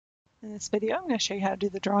In this video, I'm going to show you how to do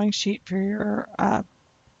the drawing sheet for your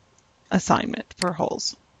assignment for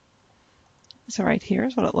holes. So right here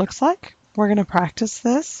is what it looks like. We're going to practice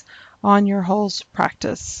this on your holes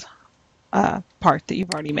practice part that you've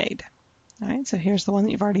already made. All right, so here's the one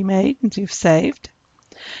that you've already made and you've saved.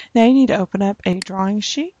 Now you need to open up a drawing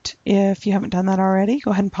sheet. If you haven't done that already, go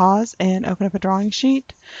ahead and pause and open up a drawing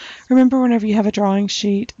sheet. Remember, whenever you have a drawing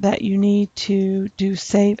sheet, that you need to do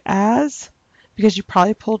Save As, because you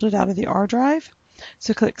probably pulled it out of the R drive.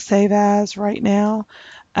 So click Save As right now.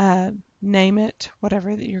 Name it,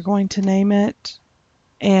 whatever that you're going to name it.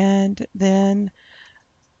 And then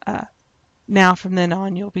now from then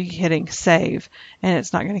on, you'll be hitting Save, and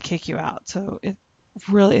it's not going to kick you out. So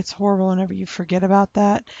it's horrible whenever you forget about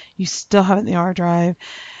that. You still have it in the R drive,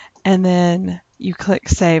 and then you click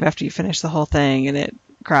Save after you finish the whole thing, and it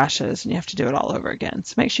crashes, and you have to do it all over again.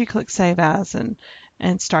 So make sure you click Save As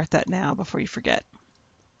and start that now before you forget.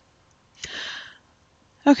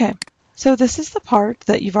 Okay, so this is the part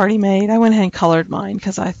that you've already made. I went ahead and colored mine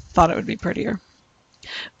because I thought it would be prettier.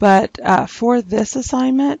 But for this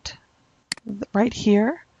assignment, right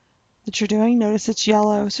here that you're doing, notice it's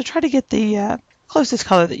yellow, so try to get the closest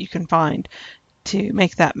color that you can find to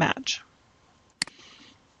make that match.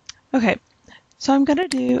 Okay, so I'm going to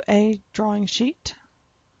do a drawing sheet.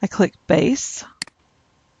 I click Base,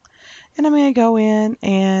 and I'm going to go in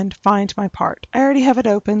and find my part. I already have it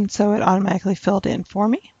open, so it automatically filled in for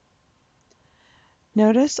me.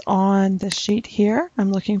 Notice on the sheet here,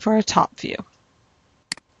 I'm looking for a top view.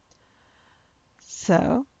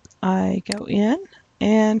 So I go in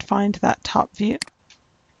and find that top view,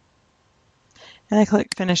 and I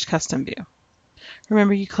click Finish Custom View.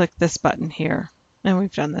 Remember, you click this button here, and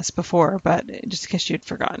we've done this before, but just in case you'd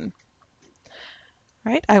forgotten.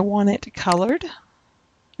 All right, I want it colored,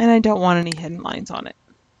 and I don't want any hidden lines on it.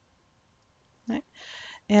 All right.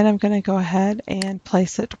 And I'm going to go ahead and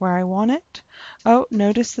place it where I want it. Oh,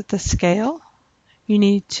 notice that the scale, you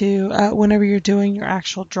need to, whenever you're doing your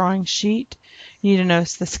actual drawing sheet, you need to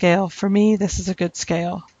notice the scale. For me, this is a good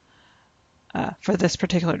scale for this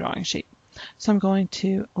particular drawing sheet. So I'm going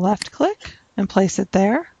to left click and place it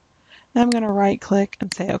there. And I'm going to right click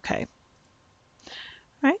and say OK.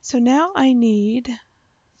 All right, so now I need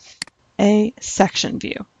a section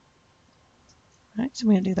view. All right, so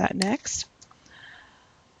I'm going to do that next.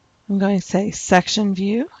 I'm going to say section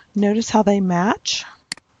view. Notice how they match.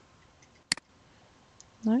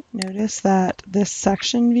 All right, notice that this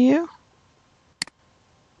section view,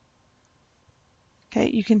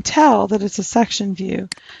 okay, you can tell that it's a section view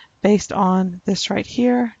based on this right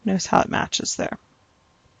here. Notice how it matches there.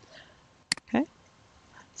 Okay,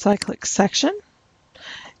 so I click section,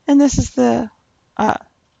 and this is the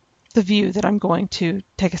view that I'm going to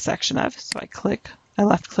take a section of. So I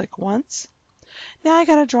left click once. Now I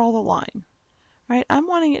got to draw the line. Right, I'm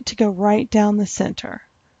wanting it to go right down the center.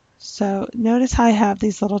 So notice how I have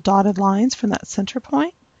these little dotted lines from that center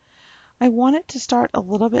point. I want it to start a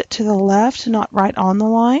little bit to the left, not right on the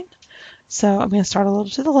line. So I'm going to start a little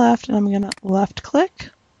to the left, and I'm going to left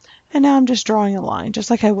click. And now I'm just drawing a line, just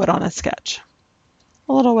like I would on a sketch.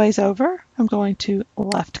 A little ways over, I'm going to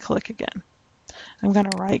left click again. I'm going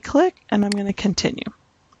to right click, and I'm going to continue.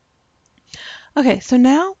 Okay, so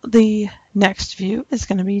now the next view is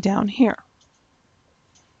going to be down here.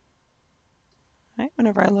 Right,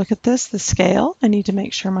 whenever I look at this, the scale, I need to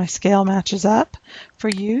make sure my scale matches up. For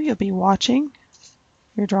you, you'll be watching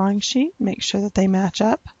your drawing sheet, make sure that they match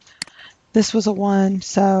up. This was a 1,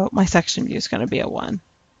 so my section view is going to be a 1.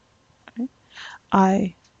 Right.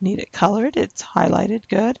 I need it colored, it's highlighted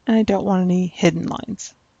good, and I don't want any hidden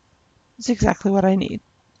lines. That's exactly what I need.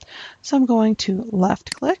 So I'm going to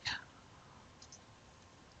left click.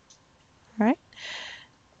 All right.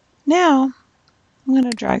 Now I'm going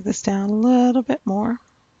to drag this down a little bit more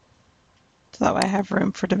so that way I have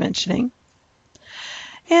room for dimensioning.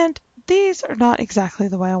 And these are not exactly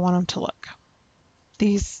the way I want them to look,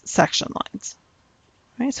 these section lines.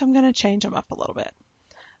 Right, so I'm going to change them up a little bit.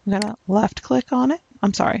 I'm going to left click on it.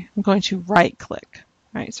 I'm going to right click.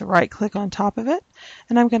 Right, so right click on top of it,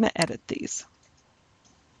 and I'm going to edit these.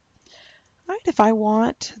 All right, if I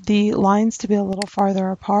want the lines to be a little farther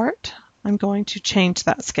apart, I'm going to change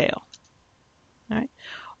that scale. All right,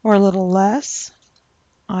 or a little less,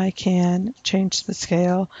 I can change the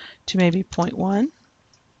scale to maybe 0.1.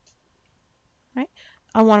 Right,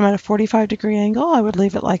 I want them at a 45-degree angle. I would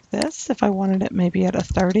leave it like this. If I wanted it maybe at a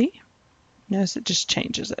 30, notice it just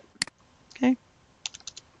changes it. Okay,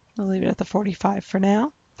 I'll leave it at the 45 for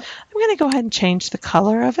now. I'm going to go ahead and change the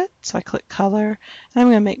color of it. So I click color, and I'm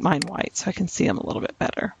going to make mine white so I can see them a little bit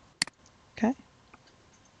better. Okay.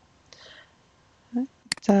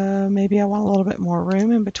 maybe I want a little bit more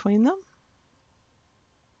room in between them.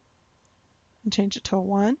 And change it to a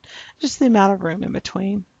 1, just the amount of room in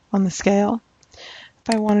between on the scale.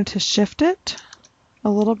 If I wanted to shift it a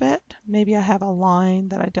little bit, maybe I have a line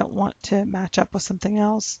that I don't want to match up with something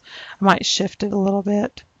else, I might shift it a little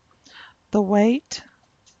bit. The weight,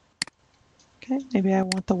 okay, maybe I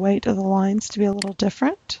want the weight of the lines to be a little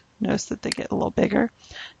different. Notice that they get a little bigger.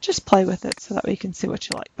 Just play with it so that we can see what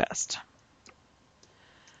you like best.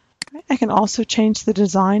 I can also change the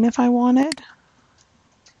design if I wanted.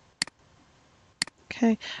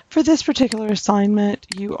 Okay, for this particular assignment,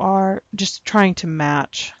 you are just trying to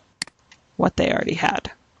match what they already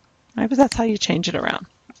had, right? But that's how you change it around.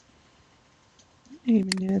 You even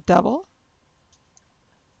do a double.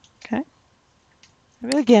 Okay.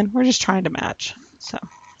 But again, we're just trying to match. So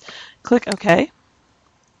click OK.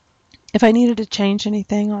 If I needed to change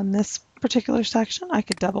anything on this particular section, I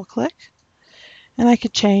could double click and I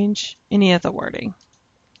could change any of the wording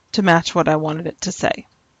to match what I wanted it to say.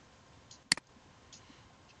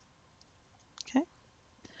 Okay.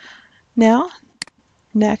 Now,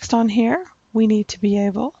 next on here, we need to be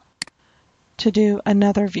able to do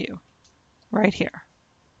another view right here.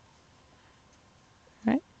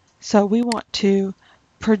 Right? So we want to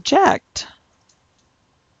project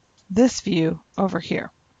this view over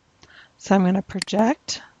here. So I'm going to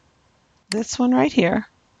project this one right here,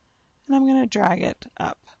 and I'm going to drag it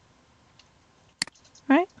up.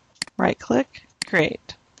 Right? Right click,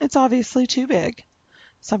 create. It's obviously too big,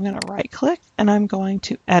 so I'm going to right click and I'm going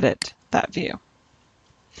to edit that view.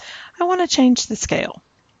 I want to change the scale.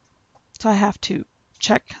 So I have to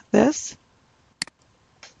check this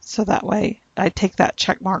so that way I take that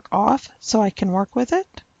check mark off so I can work with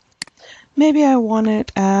it. Maybe I want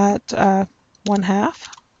it at 1/2,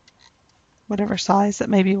 whatever size that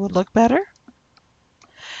maybe would look better.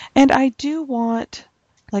 And I do want,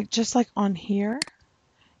 just like on here,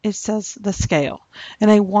 it says the scale,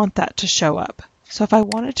 and I want that to show up. So if I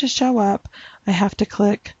want it to show up, I have to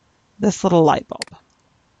click this little light bulb.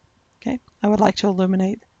 Okay, I would like to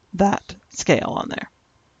illuminate that scale on there.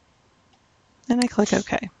 And I click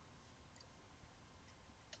OK.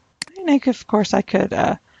 And of course, I could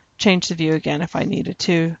change the view again if I needed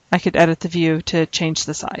to. I could edit the view to change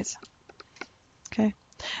the size. Okay.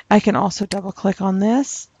 I can also double click on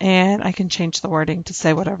this and I can change the wording to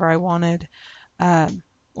say whatever I wanted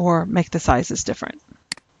or make the sizes different.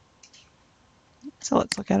 So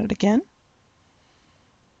let's look at it again.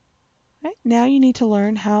 Right, now you need to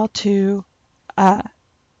learn how to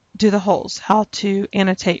do the holes, how to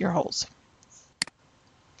annotate your holes.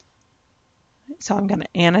 So I'm going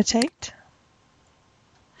to annotate.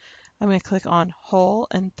 I'm going to click on hole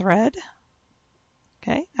and thread.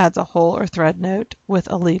 Okay, adds a hole or thread note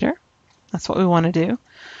with a leader. That's what we want to do.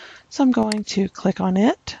 So I'm going to click on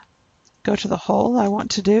it, go to the hole I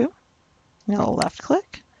want to do. I'm going to left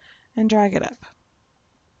click and drag it up.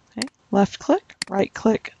 Okay, left click, right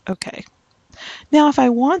click, OK. Now if I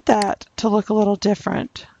want that to look a little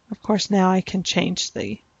different, of course now I can change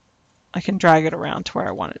I can drag it around to where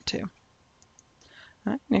I want it to. All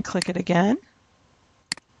right, I'm going to click it again,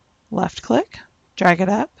 left click, drag it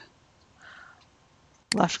up,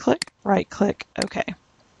 left click, right click, OK.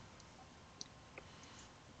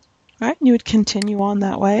 All right, you would continue on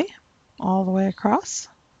that way, all the way across.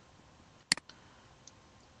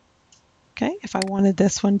 Okay, if I wanted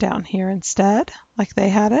this one down here instead, like they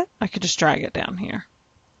had it, I could just drag it down here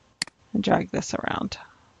and drag this around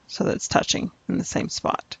so that it's touching in the same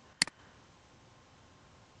spot.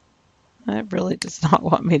 It really does not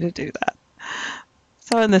want me to do that.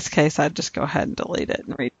 So in this case, I'd just go ahead and delete it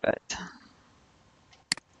and redo it.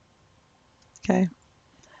 Okay.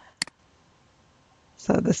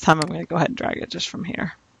 So this time I'm going to go ahead and drag it just from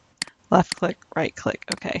here. Left click, right click,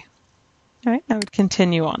 OK. All right, I would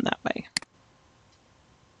continue on that way.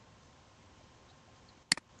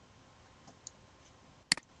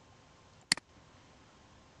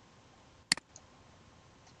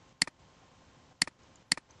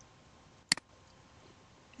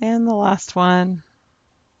 And the last one.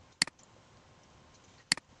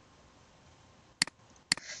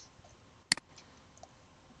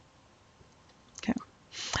 Okay.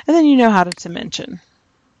 And then you know how to dimension.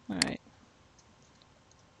 All right.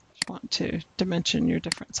 Just want to dimension your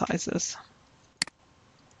different sizes.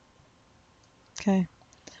 Okay.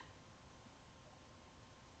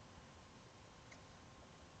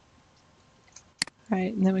 All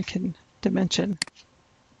right, and then we can dimension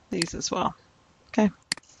these as well. Okay.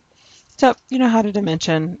 So you know how to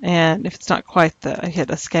dimension, and if it's not quite I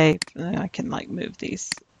hit escape, then I can move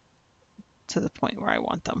these to the point where I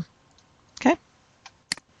want them. Okay.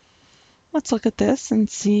 let's look at this and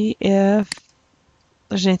see if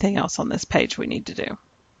there's anything else on this page we need to do.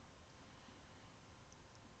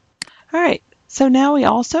 All right, so now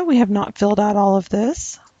we have not filled out all of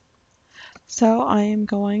this. So I am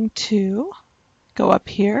going to go up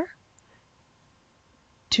here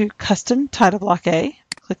to Custom Title Block A,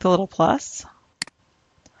 click the little plus,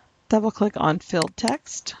 double click on Filled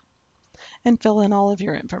Text, and fill in all of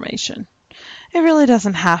your information. It really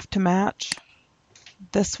doesn't have to match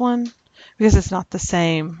this one because it's not the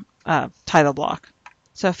same title block.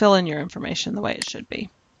 So fill in your information the way it should be.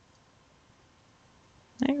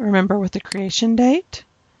 Right, remember with the creation date,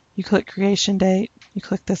 you click creation date, you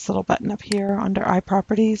click this little button up here under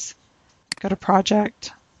iProperties, go to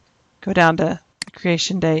project, go down to the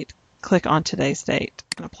creation date, click on today's date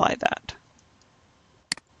and apply that.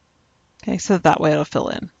 Okay, so that way it'll fill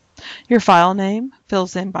in. Your file name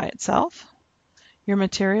fills in by itself. Your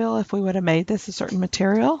material, if we would have made this a certain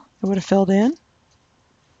material, it would have filled in.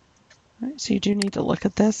 All right, so you do need to look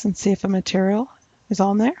at this and see if a material is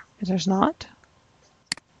on there. If there's not.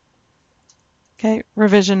 Okay,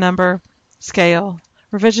 revision number, scale.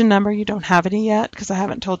 Revision number, you don't have any yet because I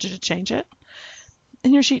haven't told you to change it.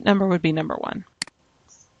 And your sheet number would be number 1.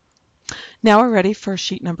 Now we're ready for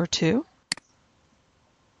sheet number 2.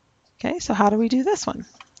 Okay, so how do we do this one?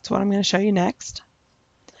 That's what I'm going to show you next.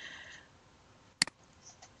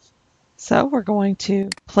 So we're going to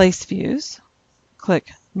place views,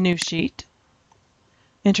 click new sheet,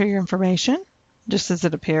 enter your information just as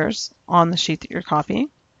it appears on the sheet that you're copying,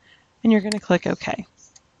 and you're going to click OK.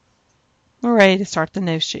 We're ready to start the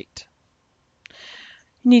new sheet.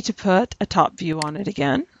 You need to put a top view on it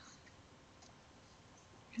again.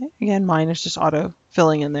 Okay. Again, mine is just auto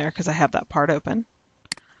filling in there because I have that part open.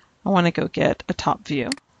 I want to go get a top view.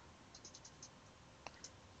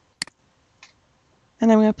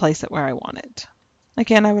 And I'm going to place it where I want it.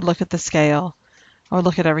 Again, I would look at the scale. I would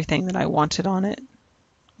look at everything that I wanted on it.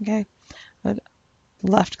 Okay, I would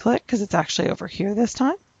left click because it's actually over here this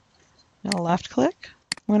time. I'm going to left click.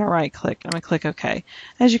 I'm going to right click. I'm going to click OK.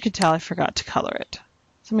 As you can tell, I forgot to color it.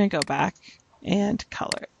 So I'm going to go back and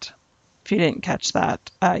color it. If you didn't catch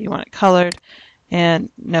that, you want it colored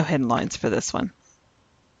and no hidden lines for this one.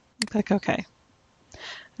 Click OK.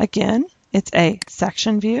 Again, it's a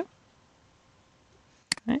section view.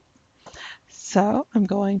 Right. So I'm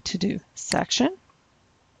going to do section.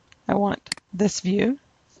 I want this view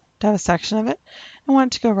to have a section of it. I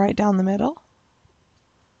want it to go right down the middle.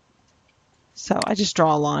 So I just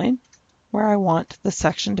draw a line where I want the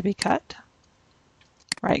section to be cut.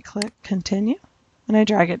 Right click, continue, and I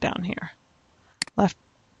drag it down here. Left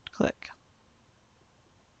click.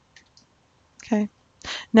 Okay.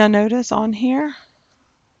 Now notice on here,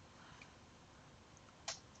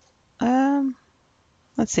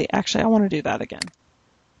 let's see, actually I want to do that again.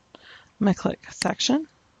 I'm going to click section,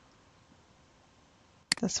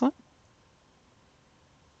 this one,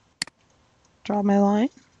 draw my line,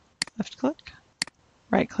 left click,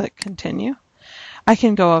 right click, continue. I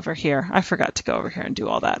can go over here. I forgot to go over here and do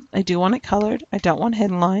all that. I do want it colored. I don't want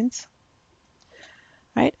hidden lines.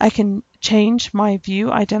 Right? I can change my view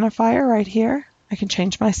identifier right here. I can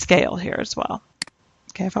change my scale here as well.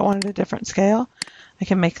 Okay, if I wanted a different scale, I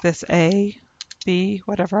can make this A, B,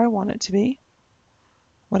 whatever I want it to be.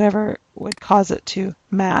 Whatever would cause it to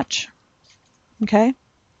match. Okay?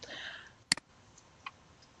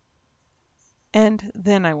 And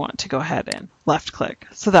then I want to go ahead and left click,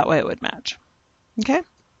 so that way it would match. Okay?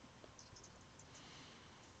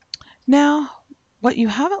 Now, what you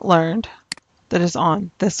haven't learned that is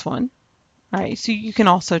on this one, all right, so you can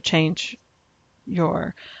also change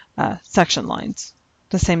your section lines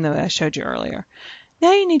the same way I showed you earlier.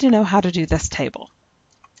 Now you need to know how to do this table.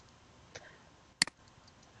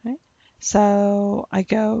 Okay? So I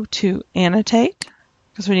go to annotate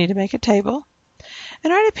because we need to make a table.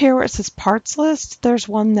 And right up here where it says parts list, there's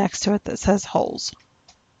one next to it that says holes.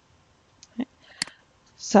 Okay?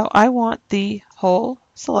 So I want the whole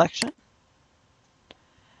selection.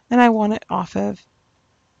 And I want it off of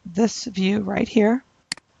this view right here.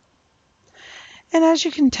 And as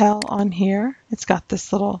you can tell on here, it's got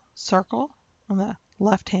this little circle on the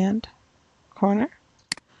left-hand corner.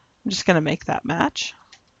 I'm just going to make that match.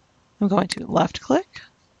 I'm going to left click.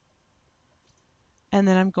 And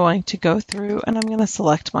then I'm going to go through and I'm going to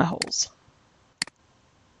select my holes.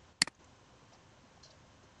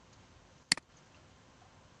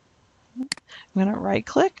 I'm going to right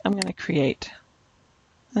click. I'm going to create.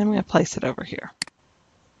 And I'm going to place it over here.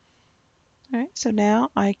 All right, so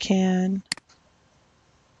now I can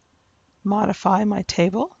modify my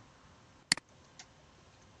table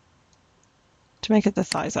to make it the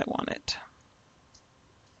size I want it.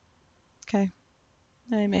 Okay,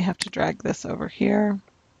 I may have to drag this over here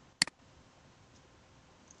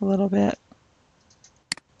a little bit.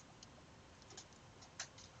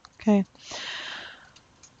 Okay,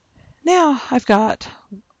 now I've got,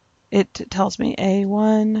 it tells me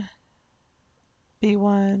A1,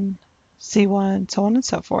 B1, C1, so on and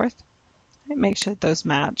so forth. Make sure that those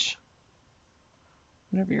match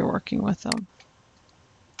whenever you're working with them.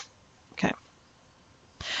 Okay.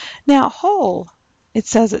 Now whole, it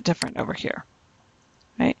says it different over here,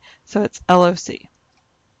 right? So it's LOC.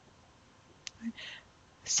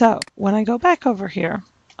 So when I go back over here,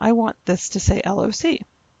 I want this to say LOC.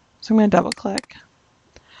 So I'm going to double click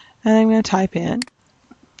and I'm going to type in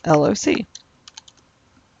LOC. I'm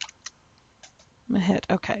going to hit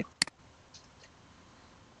OK.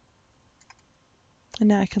 And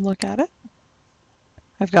now I can look at it.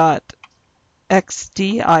 I've got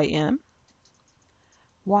XDIM,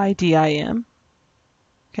 YDIM.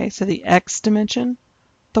 Okay, so the X dimension,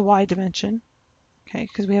 the Y dimension, okay,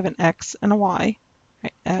 because we have an X and a Y,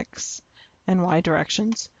 right? X and Y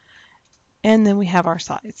directions. And then we have our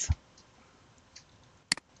size.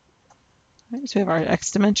 Right, so we have our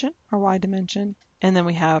X dimension, our Y dimension, and then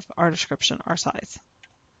we have our description, our size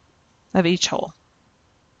of each hole.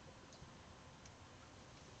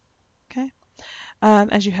 Okay.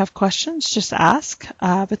 As you have questions, just ask,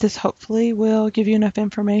 but this hopefully will give you enough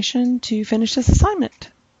information to finish this assignment.